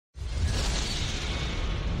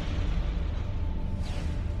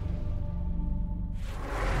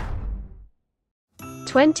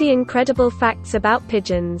20 Incredible Facts About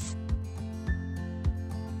Pigeons.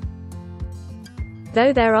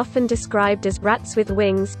 Though they're often described as rats with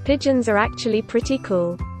wings, pigeons are actually pretty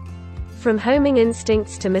cool. From homing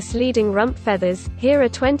instincts to misleading rump feathers, here are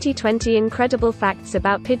 20 incredible facts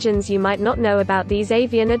about pigeons you might not know about these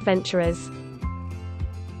avian adventurers.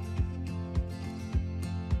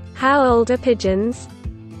 How old are pigeons?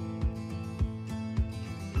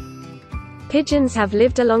 Pigeons have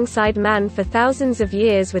lived alongside man for thousands of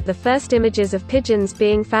years, with the first images of pigeons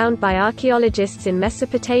being found by archaeologists in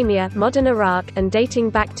Mesopotamia, modern Iraq, and dating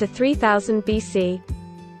back to 3000 BC.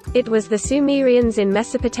 It was the Sumerians in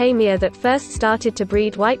Mesopotamia that first started to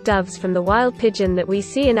breed white doves from the wild pigeon that we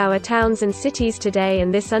see in our towns and cities today,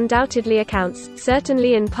 and this undoubtedly accounts,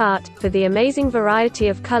 certainly in part, for the amazing variety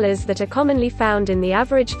of colors that are commonly found in the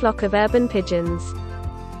average flock of urban pigeons.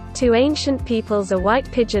 To ancient peoples, a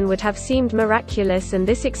white pigeon would have seemed miraculous, and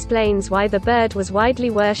this explains why the bird was widely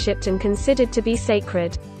worshipped and considered to be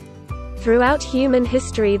sacred. Throughout human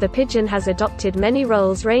history, the pigeon has adopted many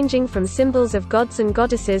roles, ranging from symbols of gods and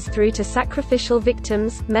goddesses through to sacrificial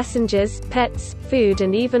victims, messengers, pets, food,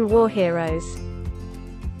 and even war heroes.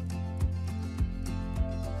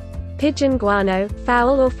 Pigeon guano,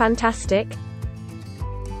 foul or fantastic?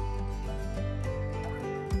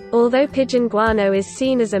 Although pigeon guano is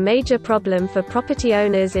seen as a major problem for property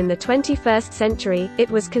owners in the 21st century,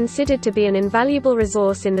 it was considered to be an invaluable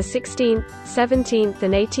resource in the 16th, 17th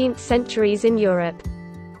and 18th centuries in Europe.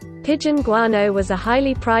 Pigeon guano was a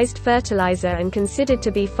highly prized fertilizer and considered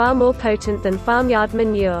to be far more potent than farmyard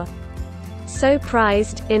manure. So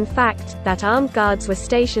prized, in fact, that armed guards were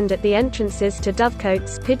stationed at the entrances to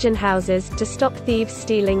dovecotes, pigeon houses, to stop thieves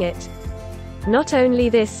stealing it. Not only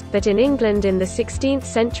this, but in England in the 16th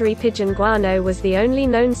century, pigeon guano was the only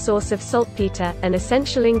known source of saltpeter, an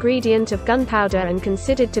essential ingredient of gunpowder, and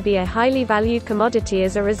considered to be a highly valued commodity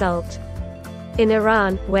as a result. In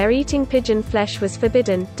Iran, where eating pigeon flesh was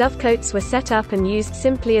forbidden, dovecotes were set up and used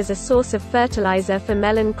simply as a source of fertilizer for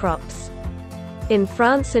melon crops. In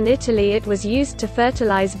France and Italy, it was used to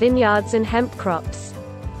fertilize vineyards and hemp crops.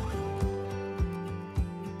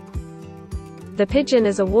 The pigeon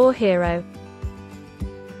as a war hero.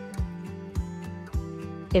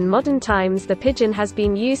 In modern times, the pigeon has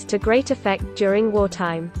been used to great effect during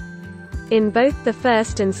wartime. In both the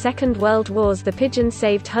First and Second World Wars, the pigeon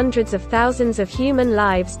saved hundreds of thousands of human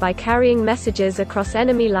lives by carrying messages across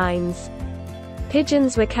enemy lines.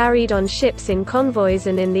 Pigeons were carried on ships in convoys,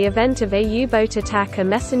 and in the event of a U-boat attack, a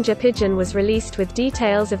messenger pigeon was released with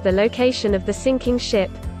details of the location of the sinking ship.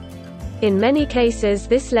 In many cases,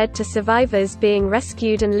 this led to survivors being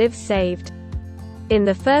rescued and lives saved. In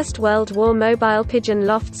the First World War, mobile pigeon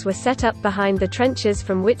lofts were set up behind the trenches,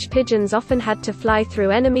 from which pigeons often had to fly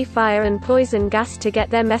through enemy fire and poison gas to get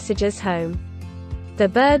their messages home. The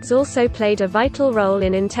birds also played a vital role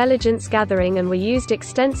in intelligence gathering and were used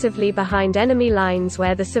extensively behind enemy lines,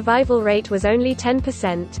 where the survival rate was only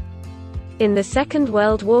 10%. In the Second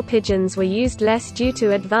World War, pigeons were used less due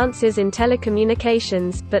to advances in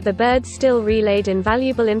telecommunications, but the birds still relayed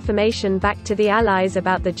invaluable information back to the Allies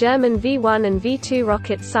about the German V-1 and V-2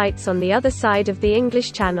 rocket sites on the other side of the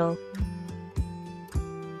English Channel.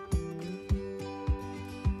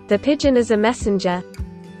 The pigeon as a messenger.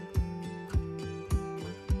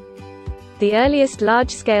 The earliest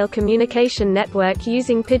large-scale communication network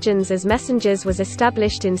using pigeons as messengers was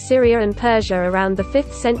established in Syria and Persia around the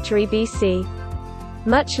 5th century BC.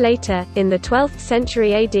 Much later, in the 12th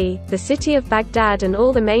century AD, the city of Baghdad and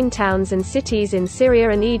all the main towns and cities in Syria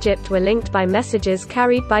and Egypt were linked by messages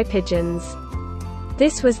carried by pigeons.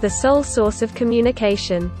 This was the sole source of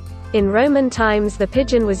communication. In Roman times, the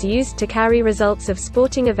pigeon was used to carry results of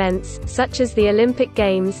sporting events, such as the Olympic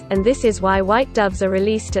Games, and this is why white doves are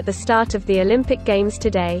released at the start of the Olympic Games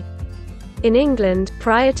today. In England,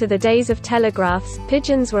 prior to the days of telegraphs,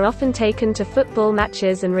 pigeons were often taken to football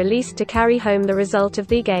matches and released to carry home the result of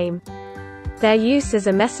the game. Their use as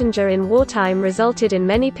a messenger in wartime resulted in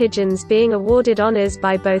many pigeons being awarded honours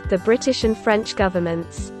by both the British and French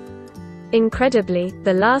governments. Incredibly,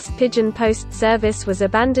 the last pigeon post service was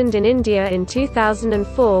abandoned in India in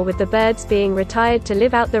 2004, with the birds being retired to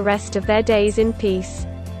live out the rest of their days in peace.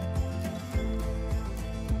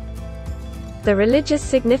 The religious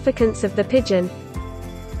significance of the pigeon.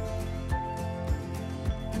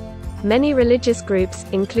 Many religious groups,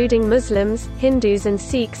 including Muslims, Hindus and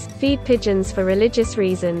Sikhs, feed pigeons for religious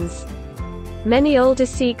reasons. Many older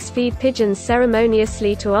Sikhs feed pigeons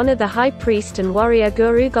ceremoniously to honor the high priest and warrior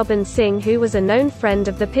Guru Gobind Singh, who was a known friend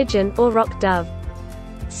of the pigeon, or rock dove.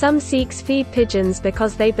 Some Sikhs feed pigeons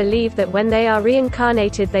because they believe that when they are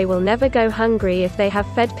reincarnated they will never go hungry if they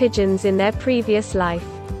have fed pigeons in their previous life.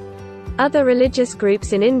 Other religious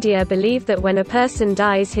groups in India believe that when a person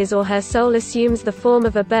dies his or her soul assumes the form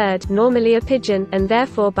of a bird, normally a pigeon, and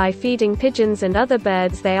therefore by feeding pigeons and other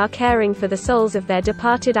birds they are caring for the souls of their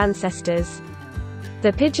departed ancestors.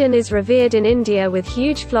 The pigeon is revered in India with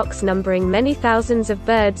huge flocks numbering many thousands of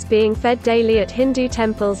birds being fed daily at Hindu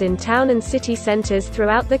temples in town and city centres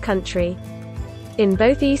throughout the country. In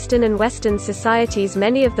both Eastern and Western societies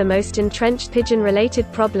many of the most entrenched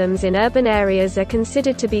pigeon-related problems in urban areas are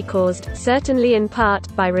considered to be caused, certainly in part,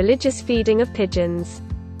 by religious feeding of pigeons.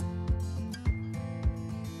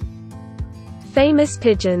 Famous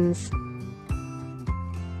pigeons.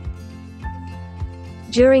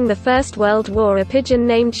 During the First World War a pigeon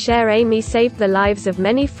named Cher Ami saved the lives of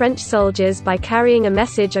many French soldiers by carrying a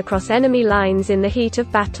message across enemy lines in the heat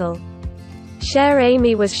of battle. Cher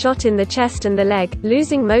Ami was shot in the chest and the leg,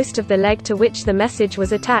 losing most of the leg to which the message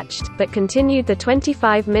was attached, but continued the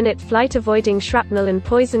 25-minute flight avoiding shrapnel and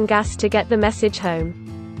poison gas to get the message home.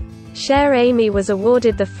 Cher Ami was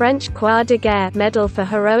awarded the French Croix de Guerre medal for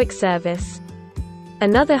heroic service.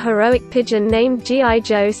 Another heroic pigeon named G.I.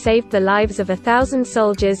 Joe saved the lives of 1,000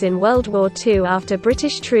 soldiers in World War II after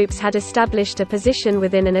British troops had established a position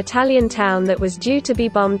within an Italian town that was due to be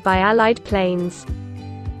bombed by Allied planes.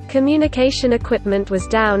 Communication equipment was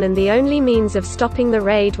down and the only means of stopping the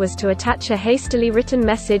raid was to attach a hastily written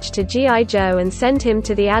message to G.I. Joe and send him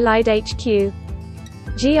to the Allied HQ.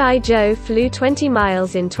 G.I. Joe flew 20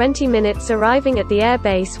 miles in 20 minutes, arriving at the air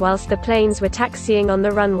base whilst the planes were taxiing on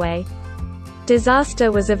the runway.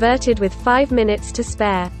 Disaster was averted with 5 minutes to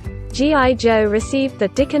spare. G.I. Joe received the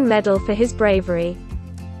Dickon Medal for his bravery.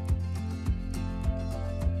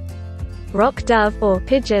 Rock dove, or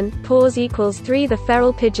pigeon, pause equals 3. The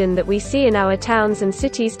feral pigeon that we see in our towns and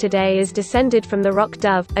cities today is descended from the rock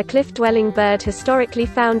dove, a cliff-dwelling bird historically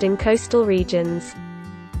found in coastal regions.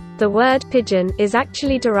 The word pigeon is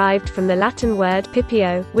actually derived from the Latin word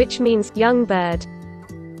pipio, which means young bird.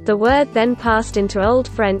 The word then passed into Old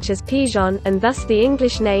French as pigeon, and thus the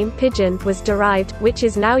English name pigeon was derived, which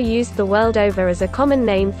is now used the world over as a common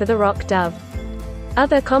name for the rock dove.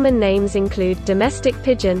 Other common names include domestic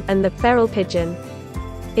pigeon and the feral pigeon.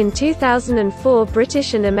 In 2004,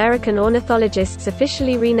 British and American ornithologists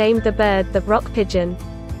officially renamed the bird the rock pigeon.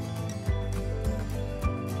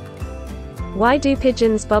 Why do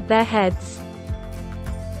pigeons bob their heads?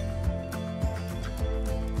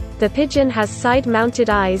 The pigeon has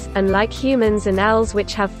side-mounted eyes, unlike humans and owls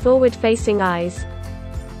which have forward-facing eyes.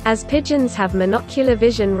 As pigeons have monocular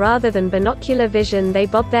vision rather than binocular vision, they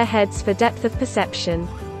bob their heads for depth of perception.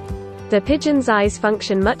 The pigeon's eyes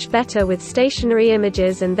function much better with stationary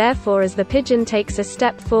images, and therefore as the pigeon takes a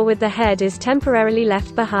step forward the head is temporarily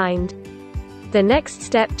left behind. The next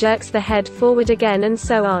step jerks the head forward again, and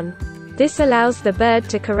so on. This allows the bird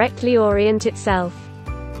to correctly orient itself.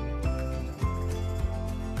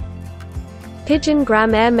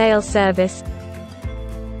 Pigeon-gram air mail service.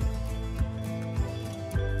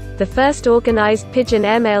 The first organised pigeon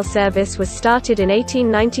airmail service was started in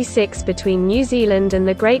 1896 between New Zealand and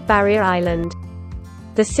the Great Barrier Island.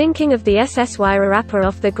 The sinking of the SS Wairarapa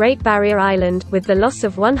off the Great Barrier Island, with the loss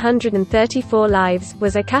of 134 lives,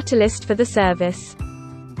 was a catalyst for the service.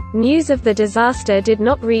 News of the disaster did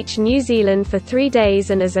not reach New Zealand for 3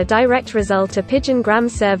 days, and as a direct result a pigeon-gram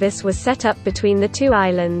service was set up between the two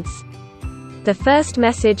islands. The first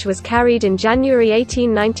message was carried in January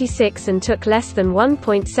 1896 and took less than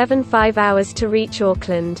 1.75 hours to reach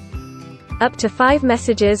Auckland. Up to 5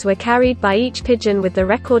 messages were carried by each pigeon, with the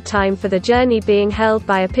record time for the journey being held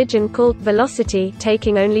by a pigeon called Velocity,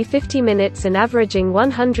 taking only 50 minutes and averaging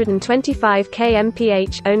 125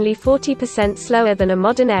 kmph, only 40% slower than a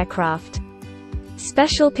modern aircraft.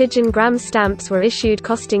 Special pigeon-gram stamps were issued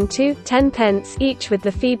costing 2.10 pence each, with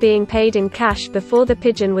the fee being paid in cash before the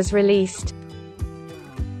pigeon was released.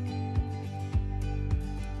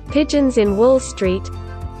 Pigeons in Wall Street.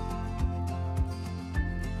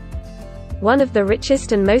 One of the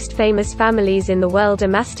richest and most famous families in the world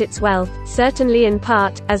amassed its wealth, certainly in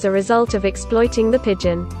part, as a result of exploiting the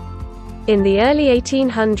pigeon. In the early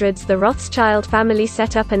 1800s the Rothschild family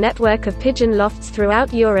set up a network of pigeon lofts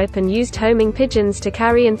throughout Europe and used homing pigeons to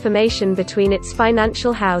carry information between its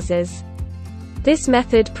financial houses. This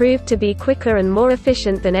method proved to be quicker and more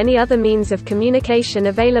efficient than any other means of communication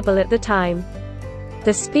available at the time.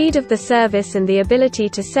 The speed of the service and the ability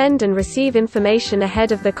to send and receive information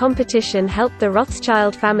ahead of the competition helped the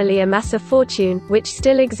Rothschild family amass a fortune, which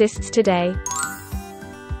still exists today.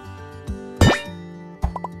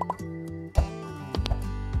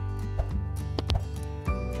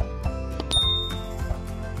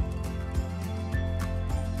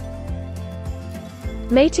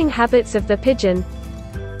 Mating habits of the pigeon.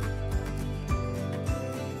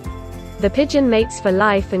 The pigeon mates for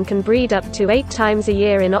life and can breed up to 8 times a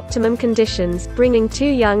year in optimum conditions, bringing 2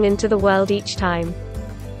 young into the world each time.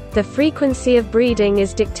 The frequency of breeding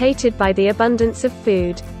is dictated by the abundance of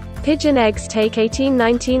food. Pigeon eggs take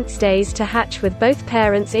 18–19 days to hatch, with both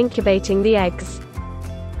parents incubating the eggs.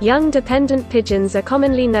 Young dependent pigeons are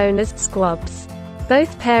commonly known as squabs.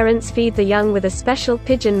 Both parents feed the young with a special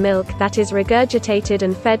pigeon milk that is regurgitated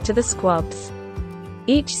and fed to the squabs.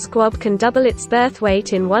 Each squab can double its birth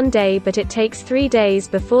weight in 1 day, but it takes 3 days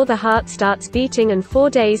before the heart starts beating and 4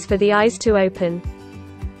 days for the eyes to open.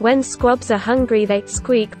 When squabs are hungry, they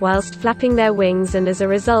squeak whilst flapping their wings, and as a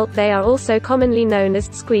result they are also commonly known as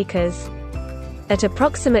squeakers. At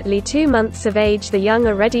approximately 2 months of age, the young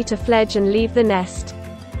are ready to fledge and leave the nest.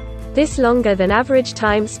 This longer than average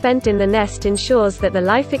time spent in the nest ensures that the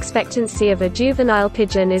life expectancy of a juvenile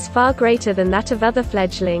pigeon is far greater than that of other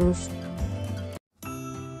fledglings.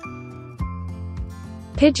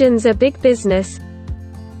 Pigeons are big business.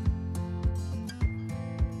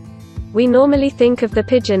 We normally think of the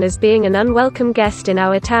pigeon as being an unwelcome guest in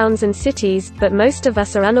our towns and cities, but most of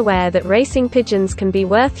us are unaware that racing pigeons can be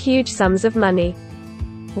worth huge sums of money.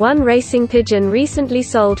 One racing pigeon recently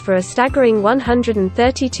sold for a staggering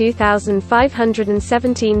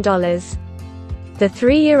 $132,517. The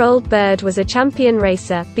 3-year-old bird was a champion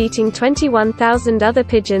racer, beating 21,000 other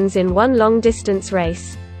pigeons in one long-distance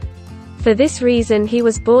race. For this reason he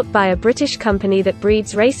was bought by a British company that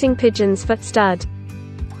breeds racing pigeons for stud.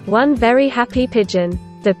 One very happy pigeon.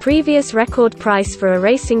 The previous record price for a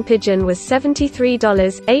racing pigeon was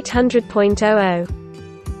 $73,800.00.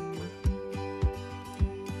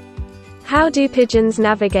 How do pigeons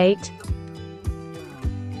navigate?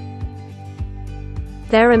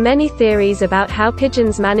 There are many theories about how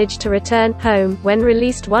pigeons manage to return home when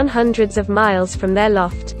released hundreds of miles from their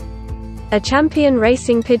loft. A champion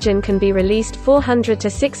racing pigeon can be released 400 to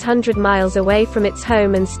 600 miles away from its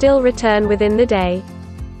home and still return within the day.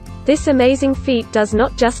 This amazing feat does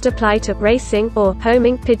not just apply to racing or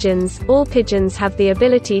homing pigeons. All pigeons have the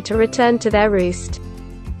ability to return to their roost.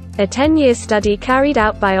 A 10-year study carried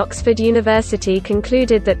out by Oxford University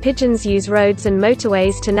concluded that pigeons use roads and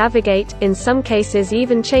motorways to navigate, in some cases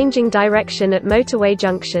even changing direction at motorway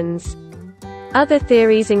junctions. Other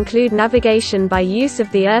theories include navigation by use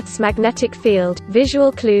of the Earth's magnetic field,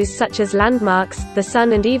 visual clues such as landmarks, the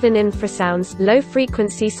sun, and even infrasounds,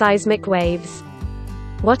 low-frequency seismic waves.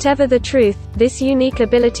 Whatever the truth, this unique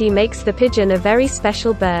ability makes the pigeon a very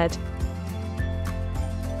special bird.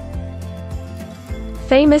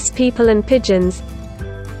 Famous people and pigeons.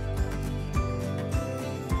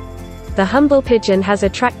 The humble pigeon has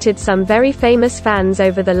attracted some very famous fans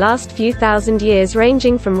over the last few thousand years,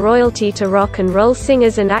 ranging from royalty to rock and roll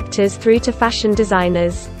singers and actors through to fashion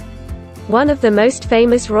designers. One of the most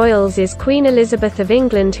famous royals is Queen Elizabeth of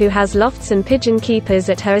England, who has lofts and pigeon keepers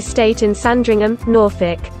at her estate in Sandringham,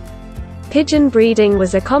 Norfolk. Pigeon breeding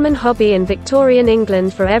was a common hobby in Victorian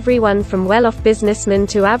England for everyone from well-off businessmen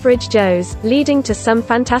to average Joes, leading to some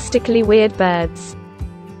fantastically weird birds.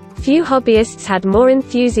 Few hobbyists had more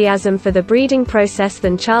enthusiasm for the breeding process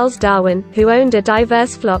than Charles Darwin, who owned a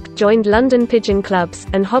diverse flock, joined London pigeon clubs,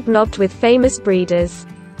 and hobnobbed with famous breeders.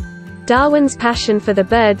 Darwin's passion for the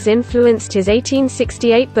birds influenced his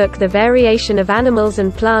 1868 book The Variation of Animals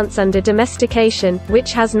and Plants Under Domestication,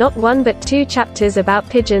 which has not 1 but 2 chapters about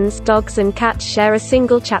pigeons. Dogs and cats share a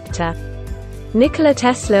single chapter. Nikola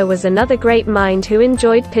Tesla was another great mind who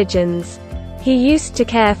enjoyed pigeons. He used to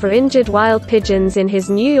care for injured wild pigeons in his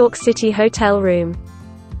New York City hotel room.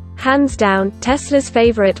 Hands down, Tesla's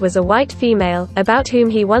favorite was a white female, about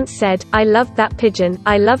whom he once said, "I loved that pigeon,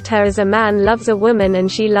 I loved her as a man loves a woman,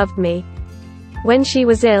 and she loved me. When she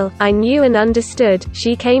was ill, I knew and understood,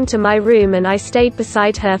 she came to my room and I stayed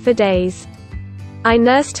beside her for days. I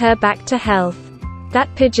nursed her back to health.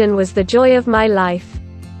 That pigeon was the joy of my life.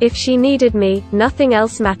 If she needed me, nothing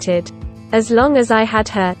else mattered. As long as I had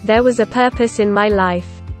her, there was a purpose in my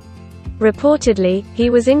life." Reportedly,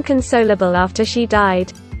 he was inconsolable after she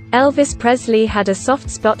died. Elvis Presley had a soft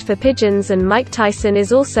spot for pigeons, and Mike Tyson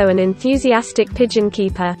is also an enthusiastic pigeon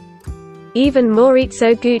keeper. Even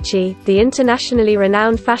Maurizio Gucci, the internationally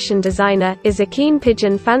renowned fashion designer, is a keen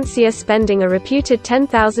pigeon fancier, spending a reputed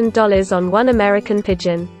 $10,000 on one American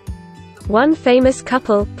pigeon. One famous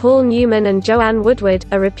couple, Paul Newman and Joanne Woodward,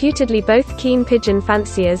 are reputedly both keen pigeon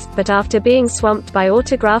fanciers, but after being swamped by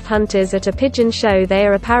autograph hunters at a pigeon show, they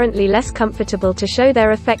are apparently less comfortable to show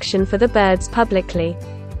their affection for the birds publicly.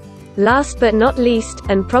 Last but not least,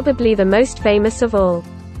 and probably the most famous of all,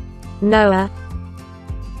 Noah.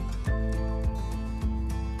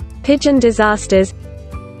 Pigeon disasters.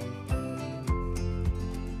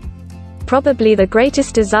 Probably the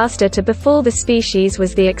greatest disaster to befall the species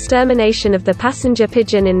was the extermination of the passenger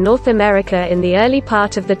pigeon in North America in the early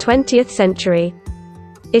part of the 20th century.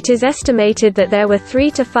 It is estimated that there were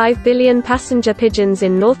 3 to 5 billion passenger pigeons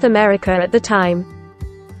in North America at the time.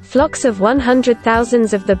 Flocks of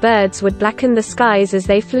 100,000 of the birds would blacken the skies as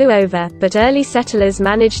they flew over, but early settlers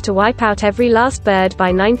managed to wipe out every last bird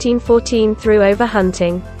by 1914 through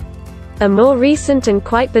overhunting. A more recent and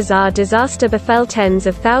quite bizarre disaster befell tens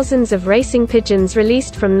of thousands of racing pigeons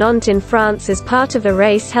released from Nantes in France as part of a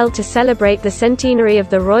race held to celebrate the centenary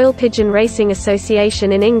of the Royal Pigeon Racing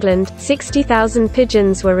Association in England. 60,000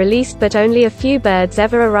 pigeons were released, but only a few birds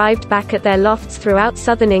ever arrived back at their lofts throughout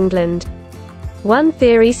southern England. One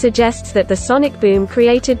theory suggests that the sonic boom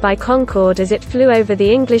created by Concorde as it flew over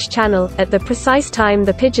the English Channel, at the precise time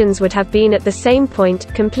the pigeons would have been at the same point,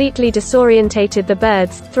 completely disorientated the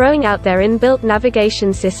birds, throwing out their inbuilt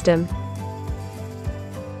navigation system.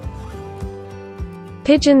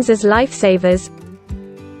 Pigeons as lifesavers.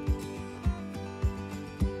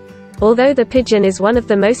 Although the pigeon is one of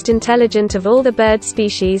the most intelligent of all the bird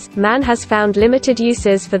species, man has found limited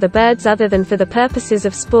uses for the birds other than for the purposes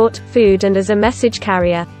of sport, food, and as a message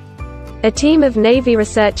carrier. A team of Navy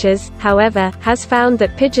researchers, however, has found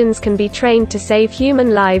that pigeons can be trained to save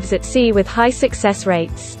human lives at sea with high success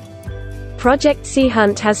rates. Project Sea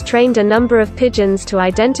Hunt has trained a number of pigeons to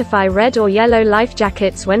identify red or yellow life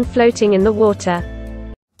jackets when floating in the water.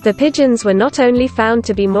 The pigeons were not only found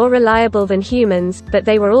to be more reliable than humans, but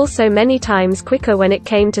they were also many times quicker when it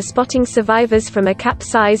came to spotting survivors from a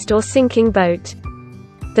capsized or sinking boat.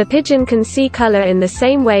 The pigeon can see color in the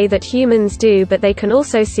same way that humans do, but they can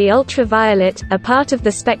also see ultraviolet, a part of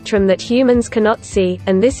the spectrum that humans cannot see,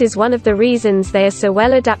 and this is one of the reasons they are so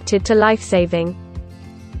well adapted to lifesaving.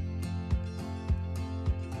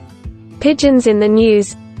 Pigeons in the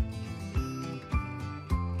news.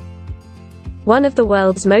 One of the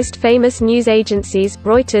world's most famous news agencies,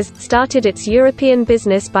 Reuters, started its European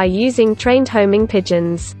business by using trained homing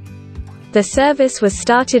pigeons. The service was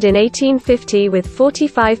started in 1850 with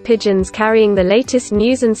 45 pigeons carrying the latest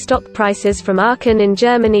news and stock prices from Aachen in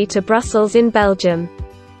Germany to Brussels in Belgium.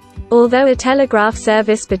 Although a telegraph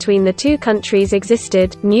service between the two countries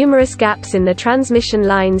existed, numerous gaps in the transmission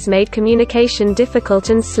lines made communication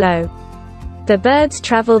difficult and slow. The birds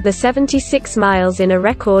traveled the 76 miles in a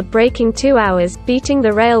record-breaking 2 hours, beating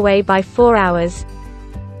the railway by 4 hours.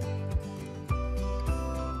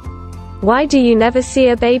 Why do you never see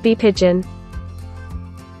a baby pigeon?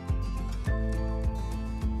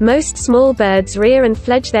 Most small birds rear and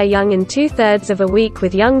fledge their young in 2/3 of a week,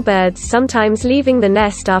 with young birds sometimes leaving the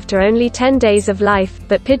nest after only 10 days of life,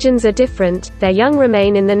 but pigeons are different. Their young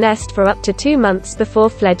remain in the nest for up to 2 months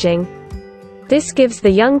before fledging. This gives the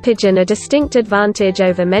young pigeon a distinct advantage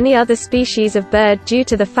over many other species of bird due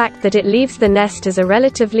to the fact that it leaves the nest as a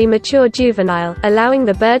relatively mature juvenile, allowing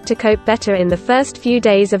the bird to cope better in the first few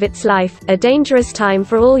days of its life, a dangerous time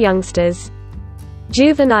for all youngsters.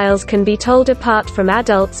 Juveniles can be told apart from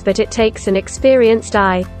adults, but it takes an experienced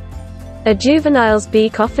eye. A juvenile's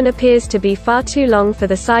beak often appears to be far too long for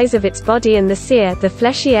the size of its body, and the cere, the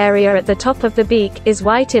fleshy area at the top of the beak, is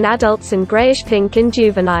white in adults and grayish-pink in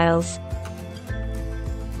juveniles.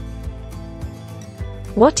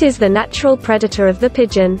 What is the natural predator of the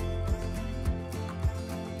pigeon?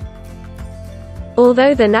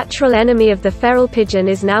 Although the natural enemy of the feral pigeon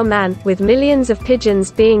is now man, with millions of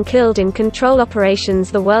pigeons being killed in control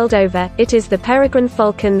operations the world over, it is the peregrine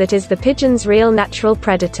falcon that is the pigeon's real natural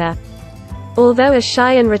predator. Although a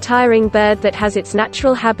shy and retiring bird that has its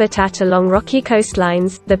natural habitat along rocky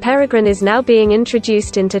coastlines, the peregrine is now being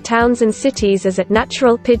introduced into towns and cities as a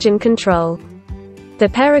natural pigeon control. The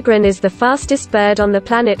peregrine is the fastest bird on the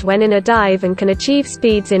planet when in a dive and can achieve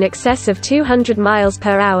speeds in excess of 200 miles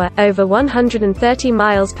per hour, over 130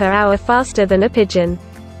 miles per hour faster than a pigeon.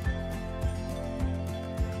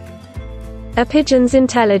 Are pigeons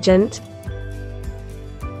intelligent?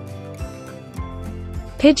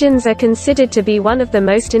 Pigeons are considered to be one of the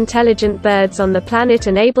most intelligent birds on the planet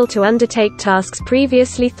and able to undertake tasks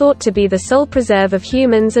previously thought to be the sole preserve of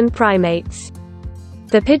humans and primates.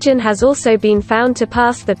 The pigeon has also been found to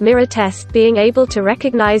pass the mirror test, being able to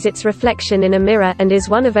recognize its reflection in a mirror, and is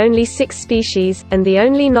one of only 6 species, and the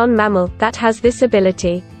only non-mammal, that has this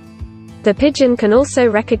ability. The pigeon can also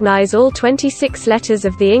recognize all 26 letters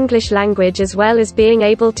of the English language, as well as being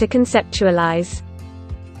able to conceptualize.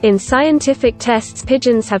 In scientific tests,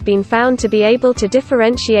 pigeons have been found to be able to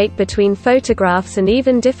differentiate between photographs and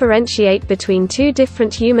even differentiate between 2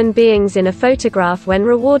 different human beings in a photograph when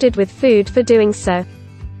rewarded with food for doing so.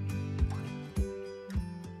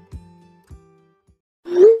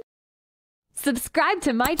 Subscribe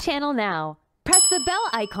to my channel now. Press the bell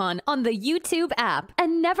icon on the YouTube app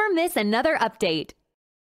and never miss another update.